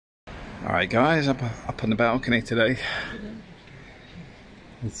Alright guys, up on the balcony today.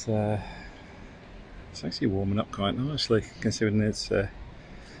 It's actually warming up quite nicely considering it's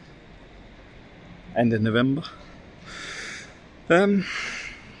end of November. But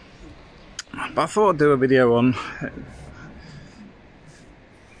I thought I'd do a video on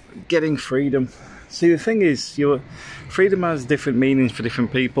getting freedom. See, the thing is, your freedom has different meanings for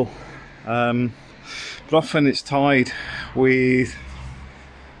different people, but often it's tied with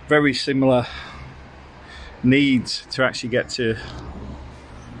very similar needs to actually get to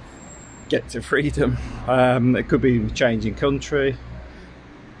freedom. It could be changing country.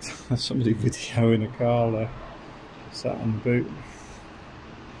 There's somebody videoing a car there, sat on the boot.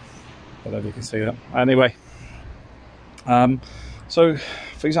 I don't know if you can see that. Anyway, so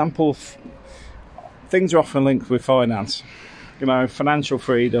for example, things are often linked with finance. You know, financial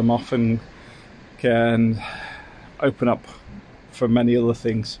freedom often can open up for many other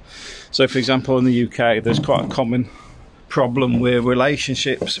things. So for example, in the UK there's quite a common problem with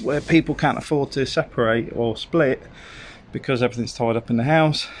relationships where people can't afford to separate or split because everything's tied up in the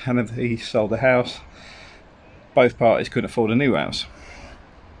house, and if he sold the house, both parties couldn't afford a new house.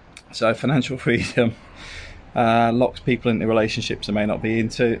 So financial freedom locks people into relationships they may not be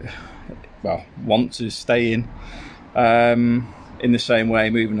into, well, want to stay in the same way.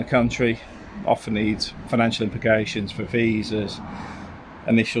 Moving the country often needs financial implications for visas,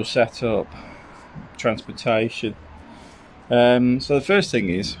 initial setup, transportation. So the first thing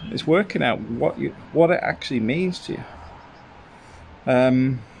is working out what it actually means to you.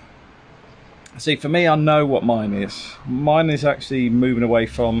 See, for me, I know what mine is. Mine is actually moving away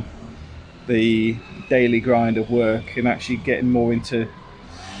from the daily grind of work and actually getting more into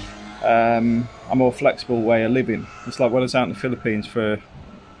a more flexible way of living. It's like when I was out in the Philippines for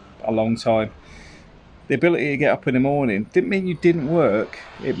a long time, the ability to get up in the morning didn't mean you didn't work.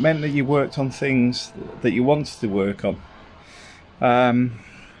 It meant that you worked on things that you wanted to work on.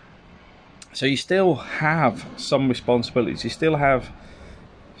 So you still have some responsibilities, you still have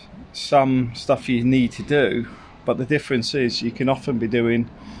some stuff you need to do, but the difference is you can often be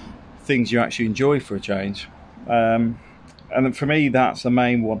doing things you actually enjoy for a change. And for me, that's the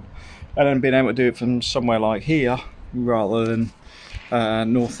main one. And then being able to do it from somewhere like here rather than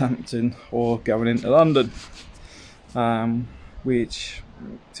Northampton or going into London, which,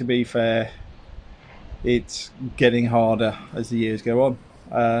 to be fair, it's getting harder as the years go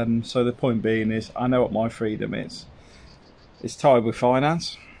on. So the point being is, I know what my freedom is. It's tied with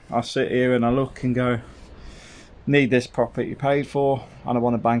finance. I sit here and I look and go, need this property paid for, and I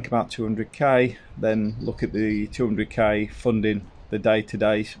want to bank about 200k, then look at the 200k funding the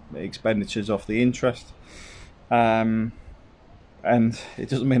day-to-day expenditures off the interest. And it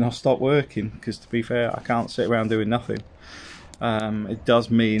doesn't mean I'll stop working, because to be fair, I can't sit around doing nothing. It does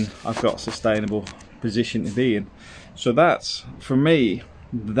mean I've got a sustainable position to be in. So that's, for me,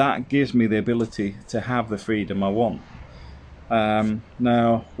 that gives me the ability to have the freedom I want.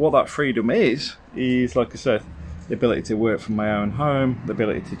 Now, what that freedom is, like I said, the ability to work from my own home, the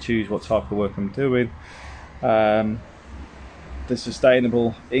ability to choose what type of work I'm doing, the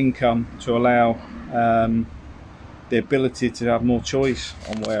sustainable income to allow the ability to have more choice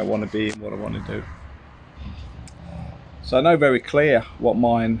on where I want to be and what I want to do. So I know very clear what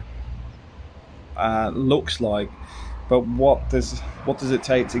mine looks like, but what does it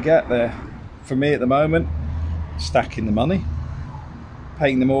take to get there? For me at the moment, stacking the money,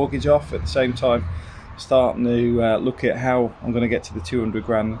 paying the mortgage off, at the same time starting to look at how I'm going to get to the 200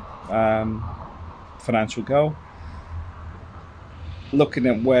 grand financial goal, looking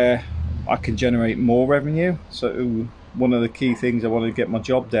at where I can generate more revenue. So one of the key things I want to get my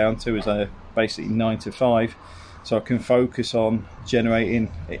job down to is basically 9 to 5, so I can focus on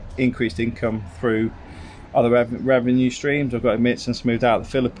generating increased income through other revenue streams. I've got to admit, since I moved out of the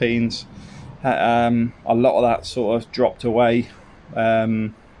Philippines, a lot of that sort of dropped away,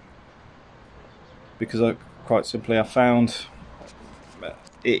 because I found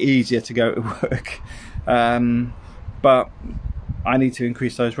it easier to go to work, but I need to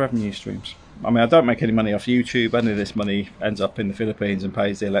increase those revenue streams. I mean, I don't make any money off YouTube. Any of this money ends up in the Philippines and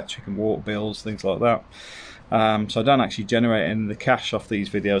pays the electric and water bills, things like that. So I don't actually generate any of the cash off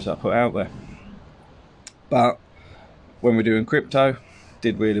these videos that I put out there. But when we're doing crypto,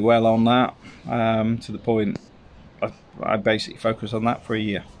 did really well on that, to the point I basically focused on that for a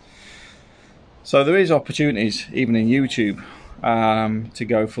year. So there is opportunities even in YouTube to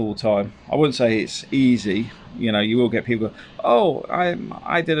go full time. I wouldn't say it's easy. You know, you will get people, oh,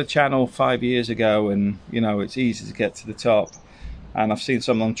 I did a channel 5 years ago and, you know, it's easy to get to the top. And I've seen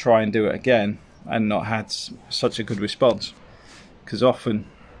someone try and do it again and not had such a good response, because often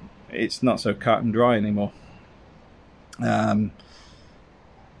it's not so cut and dry anymore.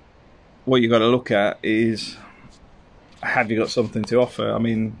 What you've got to look at is, have you got something to offer? I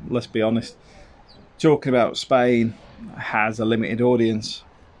mean, let's be honest, talking about Spain has a limited audience.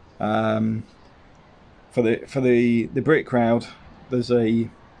 For the Brit crowd, there's a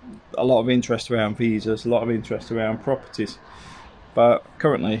lot of interest around visas, a lot of interest around properties. But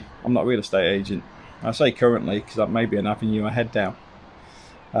currently, I'm not a real estate agent. I say currently because that may be an avenue I head down.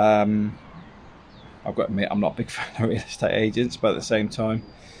 I've got to admit, I'm not a big fan of real estate agents, but at the same time,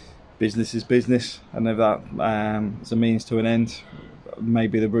 business is business, and if that is a means to an end,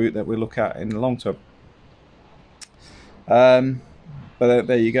 maybe the route that we look at in the long term. But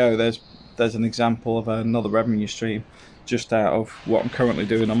there you go. There's an example of another revenue stream just out of what I'm currently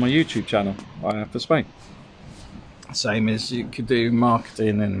doing on my YouTube channel for Spain. Same as you could do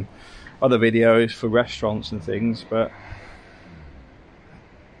marketing and other videos for restaurants and things, but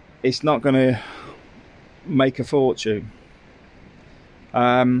it's not going to make a fortune.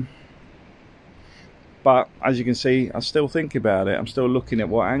 But as you can see, I still think about it. I'm still looking at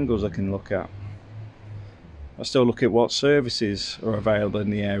what angles I can look at. I still look at what services are available in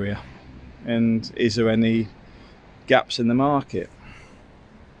the area, and is there any gaps in the market.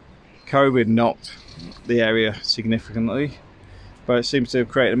 COVID knocked the area significantly, but it seems to have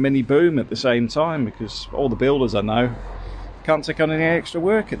created a mini boom at the same time, because all the builders I know can't take on any extra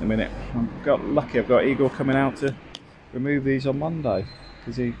work at the minute. I've got lucky, I've got Igor coming out to remove these on Monday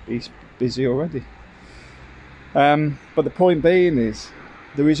because he's busy already. But the point being is,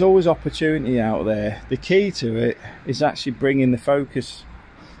 there is always opportunity out there. The key to it is actually bringing the focus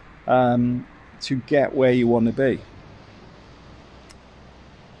to get where you want to be.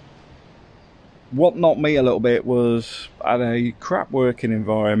 What knocked me a little bit was I had a crap working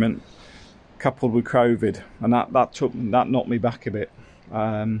environment coupled with COVID, and that knocked me back a bit.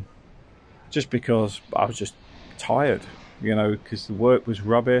 Just because I was just tired, you know, because the work was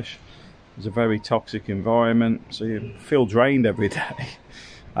rubbish. It was a very toxic environment, so you feel drained every day.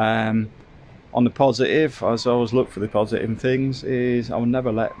 On the positive, as I always look for the positive things, is I will never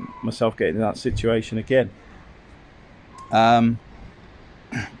let myself get into that situation again.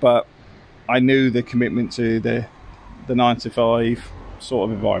 But I knew the commitment to the 9 to 5 sort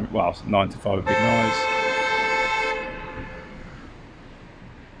of environment. Well, 9 to 5 would be nice.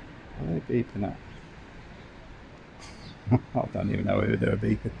 Are they beeping at? I don't even know whether they're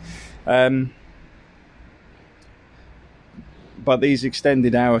beeping. But these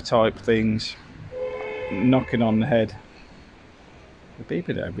extended hour type things, knocking on the head, they're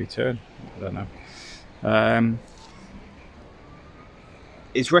beeping at every turn. I don't know.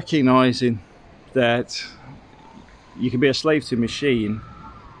 It's recognising that you can be a slave to a machine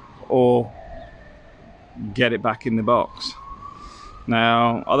or get it back in the box.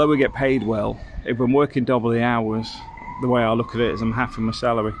 Now, although we get paid well, if I'm working double the hours, the way I look at it is I'm halving my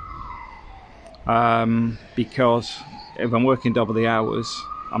salary. Because if I'm working double the hours,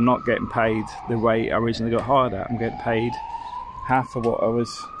 I'm not getting paid the rate I originally got hired at. I'm getting paid half of what I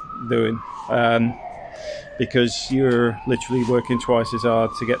was doing. Because you're literally working twice as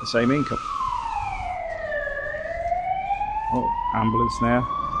hard to get the same income. Oh, ambulance now.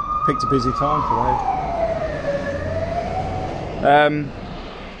 Picked a busy time today.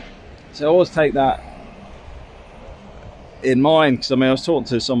 So I always take that in mind, because I mean, I was talking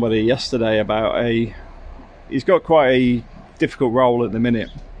to somebody yesterday about he's got quite a difficult role at the minute,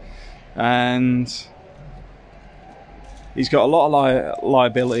 and he's got a lot of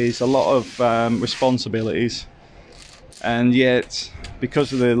liabilities, a lot of responsibilities, and yet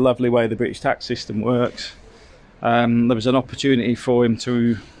because of the lovely way the British tax system works, there was an opportunity for him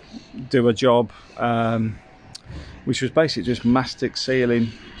to do a job which was basically just mastic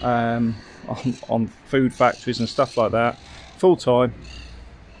sealing on food factories and stuff like that, full time,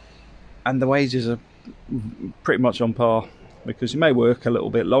 and the wages are pretty much on par, because you may work a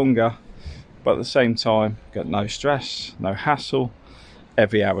little bit longer, but at the same time got no stress, no hassle,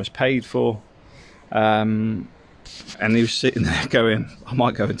 every hour is paid for. And he was sitting there going, I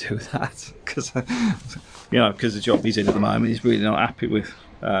might go and do that, because you know, because the job he's in at the moment he's really not happy with.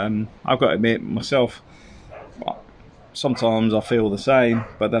 I've got to admit myself, sometimes I feel the same,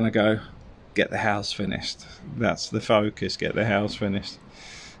 but then I go, get the house finished. That's the focus, get the house finished.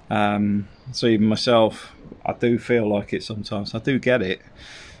 So even myself, I do feel like it sometimes. I do get it,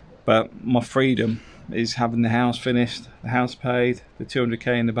 but my freedom is having the house finished, the house paid, the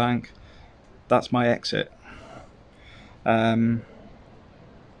 200k in the bank. That's my exit. And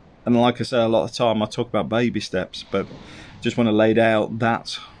like I say, a lot of the time I talk about baby steps, but just want to lay out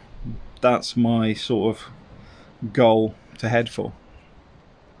that's my sort of goal to head for.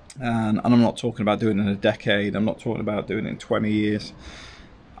 And I'm not talking about doing it in a decade. I'm not talking about doing it in 20 years.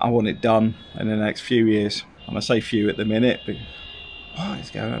 I want it done in the next few years. And I say few at the minute, but what is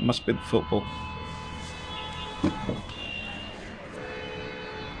going on? It must be the football.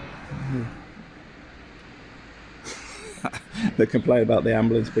 They complain about the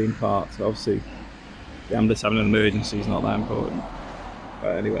ambulance being parked. Obviously, the ambulance having an emergency is not that important.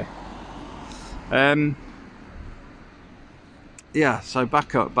 But anyway, yeah. So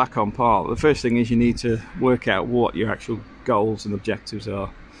back on park. The first thing is you need to work out what your actual goals and objectives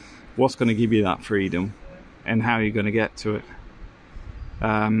are. What's going to give you that freedom, and how you're going to get to it.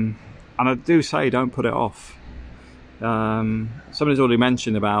 And I do say, don't put it off. Somebody's already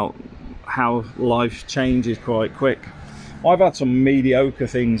mentioned about how life changes quite quick. I've had some mediocre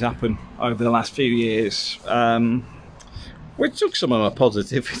things happen over the last few years, which took some of my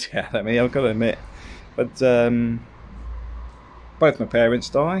positivity out of me, I've got to admit. But both my parents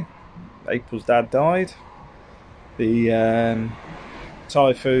died. April's dad died. The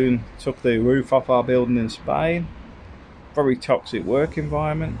typhoon took the roof off our building in Spain. Very toxic work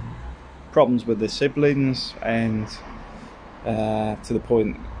environment. Problems with the siblings, and to the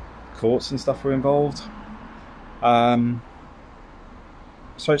point courts and stuff were involved.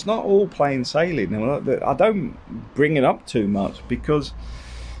 So it's not all plain sailing. I don't bring it up too much because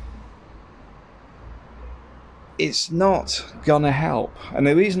it's not gonna help. And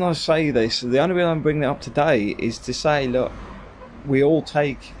the reason I say this, the only reason I'm bringing it up today, is to say, look, we all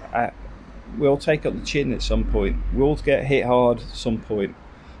take up the chin at some point. We all get hit hard at some point.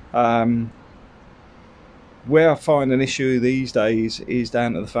 Where I find an issue these days is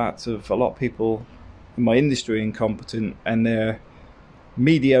down to the fact of a lot of people in my industry are incompetent, and their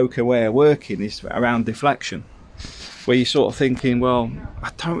mediocre way of working is around deflection, where you're sort of thinking, well,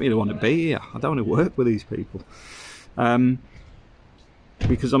 I don't really want to be here. I don't want to work with these people.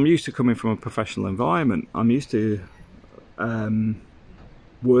 Because I'm used to coming from a professional environment. I'm used to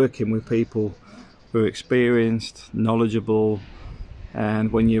working with people who are experienced, knowledgeable,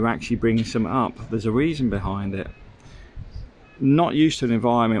 and when you're actually bringing something up, there's a reason behind it. Not used to an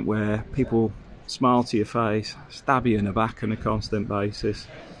environment where people smile to your face, stab you in the back on a constant basis,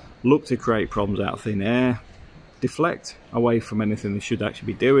 look to create problems out of thin air, deflect away from anything they should actually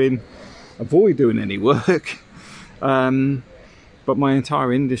be doing, avoid doing any work. But my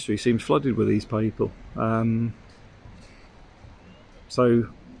entire industry seems flooded with these people. So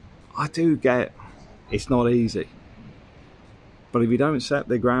I do get it's not easy. But if you don't set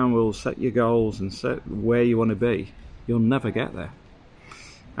the ground rules, set your goals, and set where you want to be, you'll never get there.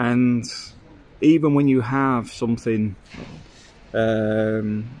 And even when you have something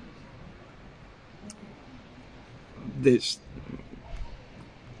that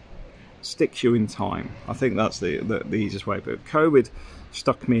sticks you in time, I think that's the easiest way. But COVID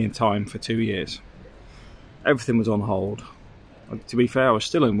stuck me in time for 2 years. Everything was on hold. To be fair, I was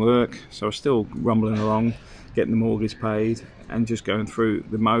still in work, so I was still rumbling along, getting the mortgage paid and just going through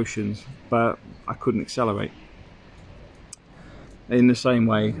the motions, but I couldn't accelerate. In the same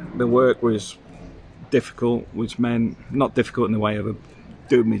way, the work was difficult, which meant not difficult in the way of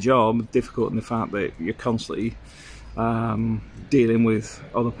doing my job, difficult in the fact that you're constantly dealing with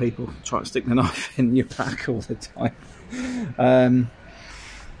other people trying to stick the knife in your back all the time.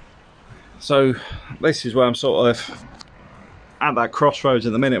 So this is where I'm sort of at that crossroads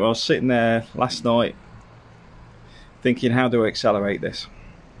at the minute, where I was sitting there last night thinking, how do I accelerate this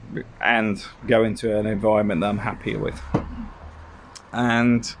and go into an environment that I'm happier with?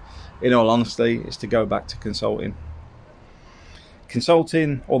 And in all honesty, it's to go back to consulting.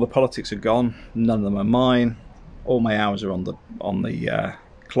 Consulting, all the politics are gone, none of them are mine. All my hours are on the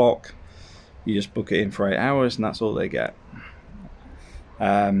clock. You just book it in for 8 hours and that's all they get.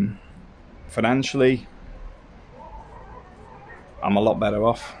 Financially, I'm a lot better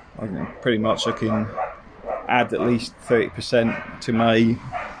off. Pretty much I can add at least 30% to my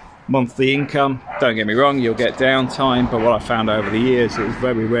monthly income. Don't get me wrong, you'll get downtime, but what I found over the years, it was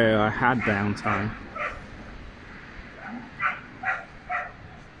very rare I had downtime.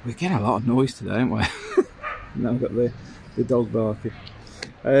 We get a lot of noise today, don't we? Now I've got the dog barking.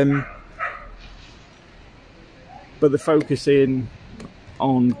 But the focusing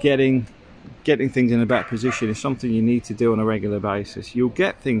on getting things in a better position is something you need to do on a regular basis. You'll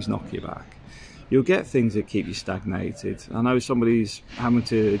get things knock you back. You'll get things that keep you stagnated. I know somebody's having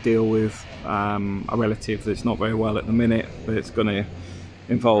to deal with a relative that's not very well at the minute, but it's going to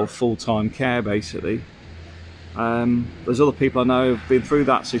involve full-time care basically. There's other people I know who've been through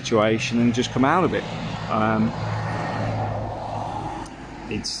that situation and just come out of it.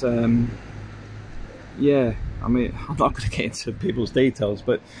 Yeah, I mean, I'm not going to get into people's details,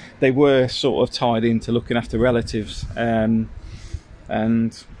 but they were sort of tied into looking after relatives, and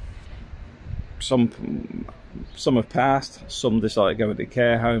some have passed, some decided to go into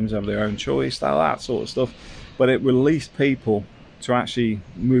care homes of their own choice, that sort of stuff. But it released people to actually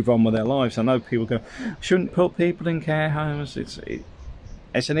move on with their lives. I know people go, shouldn't put people in care homes.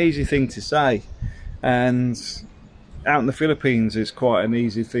 It's an easy thing to say, and out in the Philippines it's quite an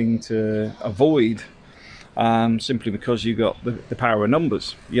easy thing to avoid, simply because you've got the power of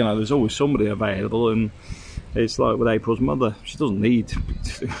numbers. You know, there's always somebody available, and it's like with April's mother, she doesn't need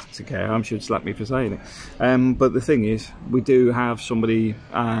to care home. She'd slap me for saying it. But the thing is, we do have somebody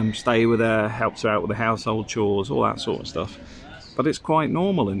stay with her, helps her out with the household chores, all that sort of stuff. But it's quite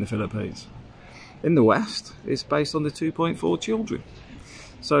normal in the Philippines. In the West, it's based on the 2.4 children.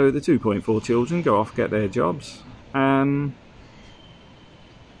 So the 2.4 children go off, get their jobs, and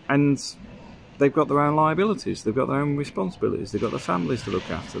they've got their own liabilities, they've got their own responsibilities, they've got their families to look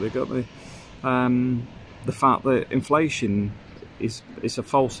after, they've got the fact that inflation is a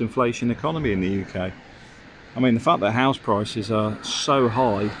false inflation economy in the UK. I mean, the fact that house prices are so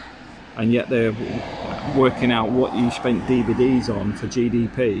high, and yet they're working out what you spent DVDs on for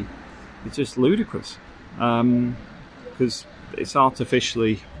GDP, it's just ludicrous, because it's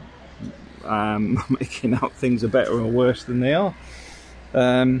artificially making out things are better or worse than they are.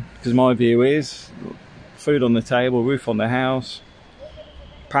 Because my view is, food on the table, roof on the house,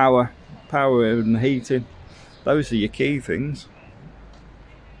 power and heating, those are your key things.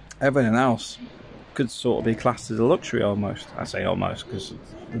 Everything else could sort of be classed as a luxury almost. I say almost because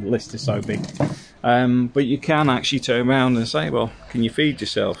the list is so big. But you can actually turn around and say, well, can you feed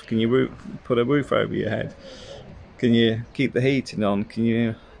yourself? Can you put a roof over your head? Can you keep the heating on? Can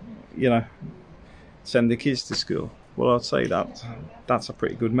you know, send the kids to school? Well, I'd say that's a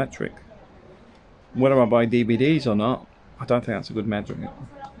pretty good metric. Whether I buy DVDs or not, I don't think that's a good metric.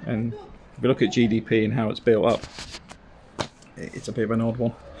 And if you look at GDP and how it's built up, it's a bit of an odd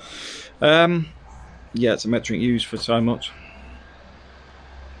one. Yeah, it's a metric used for so much.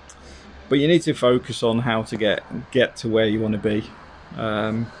 But you need to focus on how to get to where you want to be,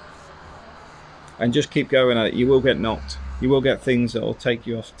 and just keep going at it. You will get knocked. You will get things that will take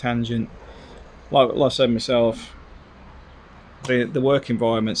you off tangent. Like I said myself, the work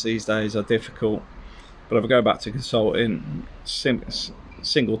environments these days are difficult. But if I go back to consulting,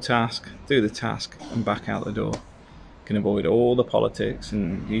 single task, do the task and back out the door. You can avoid all the politics,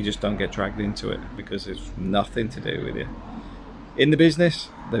 and you just don't get dragged into it because it's nothing to do with you. In the business,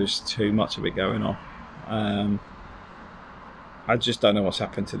 there's too much of it going on. I just don't know what's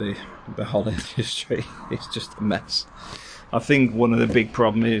happened to the whole industry. It's just a mess. I think one of the big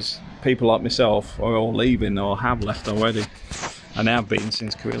problems is people like myself are all leaving or have left already, and have been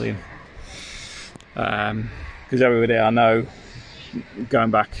since Carillion. Because everybody I know,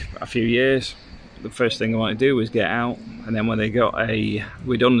 going back a few years, the first thing I wanted to do was get out, and then when they got a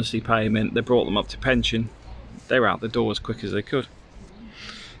redundancy payment, they brought them up to pension. They were out the door as quick as they could.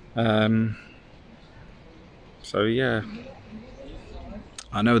 So yeah,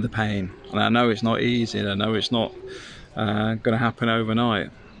 I know the pain, and I know it's not easy, and I know it's not going to happen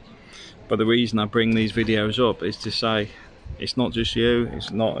overnight. But the reason I bring these videos up is to say it's not just you.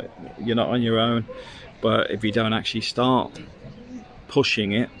 You're not on your own. But if you don't actually start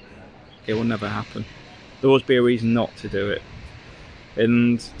pushing it, it will never happen. There will always be a reason not to do it.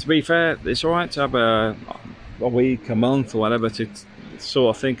 And to be fair, it's all right to have a week, a month, or whatever to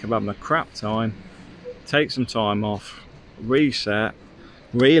sort of think of having a crap time. Take some time off, reset,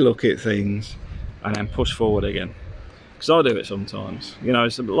 re-look at things, and then push forward again. Because I do it sometimes. You know,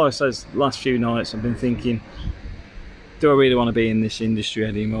 like I said, the last few nights I've been thinking, do I really want to be in this industry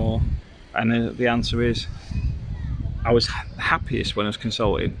anymore? And the answer is, I was happiest when I was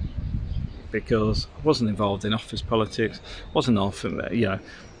consulting, because I wasn't involved in office politics, wasn't often, you know,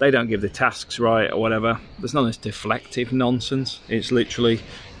 they don't give the tasks right or whatever. There's none of this deflective nonsense. It's literally,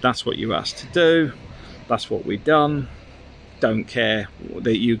 that's what you're asked to do, that's what we've done. Don't care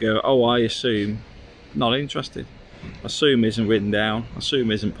that you go, oh, I assume. Not interested. Assume isn't written down,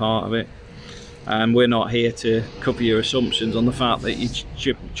 assume isn't part of it. And we're not here to cover your assumptions on the fact that you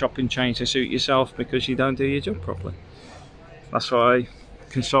chop and change to suit yourself because you don't do your job properly. That's why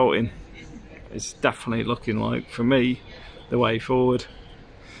consulting is definitely looking like, for me, the way forward.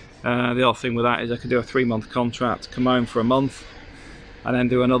 The other thing with that is I could do a 3-month contract, come home for a month, and then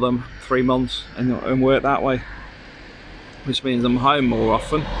do another 3 months and work that way, which means I'm home more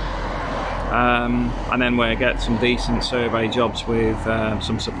often. And then when I get some decent survey jobs with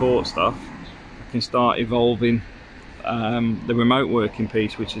some support stuff, I can start evolving the remote working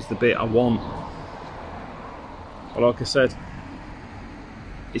piece, which is the bit I want. But like I said,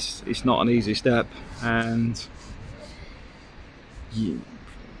 it's not an easy step, and you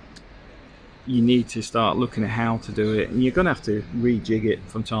need to start looking at how to do it, and you're going to have to rejig it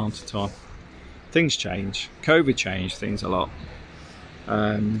from time to time. Things change. COVID changed things a lot.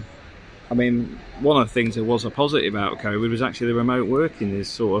 I mean, one of the things that was a positive out of COVID was actually the remote working is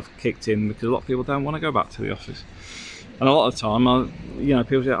sort of kicked in, because a lot of people don't want to go back to the office. And a lot of the time, you know,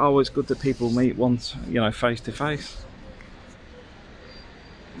 people say, oh, it's good that people meet once, you know, face to face.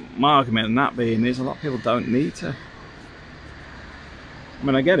 My argument in that being is a lot of people don't need to. I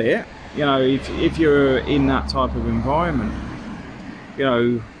mean, I get it, you know, if you're in that type of environment, you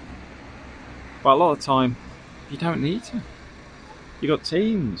know, but a lot of the time, you don't need to. You got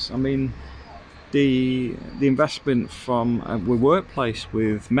Teams. I mean, the investment from with Workplace,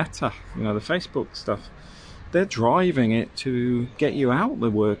 with Meta, you know, the Facebook stuff, they're driving it to get you out the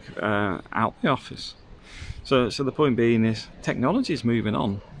work, out the office. So the point being is, technology is moving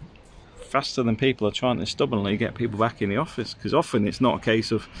on faster than people are trying to stubbornly get people back in the office. Because often it's not a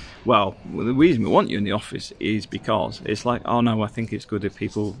case of, well, the reason we want you in the office is because it's like, oh no, I think it's good if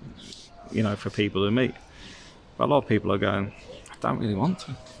people, you know, for people to meet. But a lot of people are going, I don't really want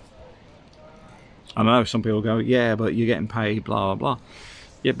to. I know some people go, yeah, but you're getting paid, blah, blah, blah.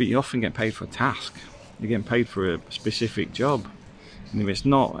 Yeah, but you often get paid for a task. You're getting paid for a specific job. And if it's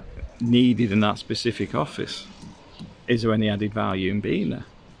not needed in that specific office, is there any added value in being there?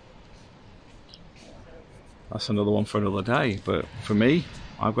 That's another one for another day. But for me,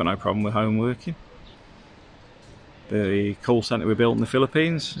 I've got no problem with home working. The call centre we built in the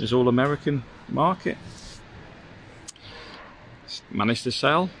Philippines is all American market. Managed to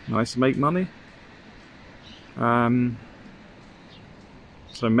sell, managed to make money. So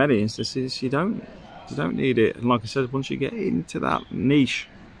in many instances you don't need it. And like I said, once you get into that niche,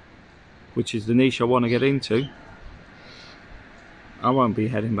 which is the niche I want to get into, I won't be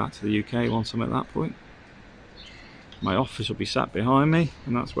heading back to the UK once I'm at that point. My office will be sat behind me,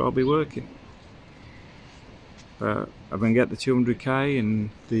 and that's where I'll be working. But if I can get the 200k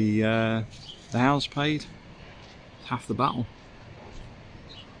and the house paid, it's half the battle.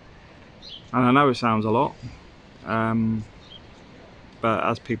 And I know it sounds a lot, but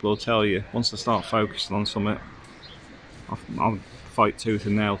as people will tell you, once I start focusing on something, I'll fight tooth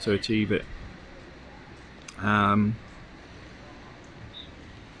and nail to achieve it.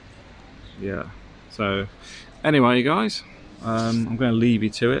 Yeah, so anyway, you guys, I'm going to leave you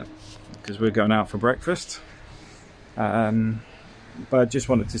to it because we're going out for breakfast. But I just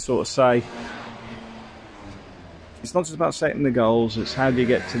wanted to sort of say, it's not just about setting the goals, it's how do you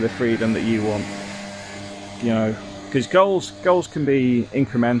get to the freedom that you want. You know, because goals can be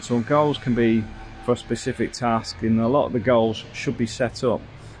incremental, goals can be for a specific task, and a lot of the goals should be set up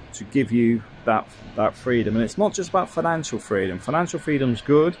to give you that freedom. And it's not just about financial freedom. Financial freedom's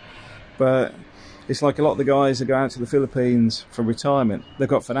good, but it's like a lot of the guys that go out to the Philippines for retirement, they've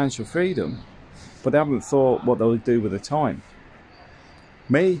got financial freedom, but they haven't thought what they'll do with the time.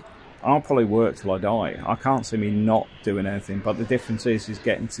 Me, I'll probably work till I die. I can't see me not doing anything, but the difference is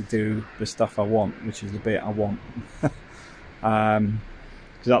getting to do the stuff I want, which is the bit I want.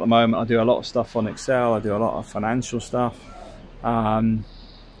 Because at the moment I do a lot of stuff on Excel, I do a lot of financial stuff, and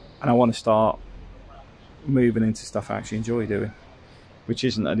I want to start moving into stuff I actually enjoy doing, which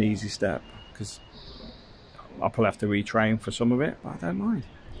isn't an easy step, because I'll probably have to retrain for some of it, but I don't mind,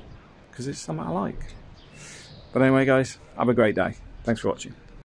 because it's something I like. But anyway guys, have a great day. Thanks for watching.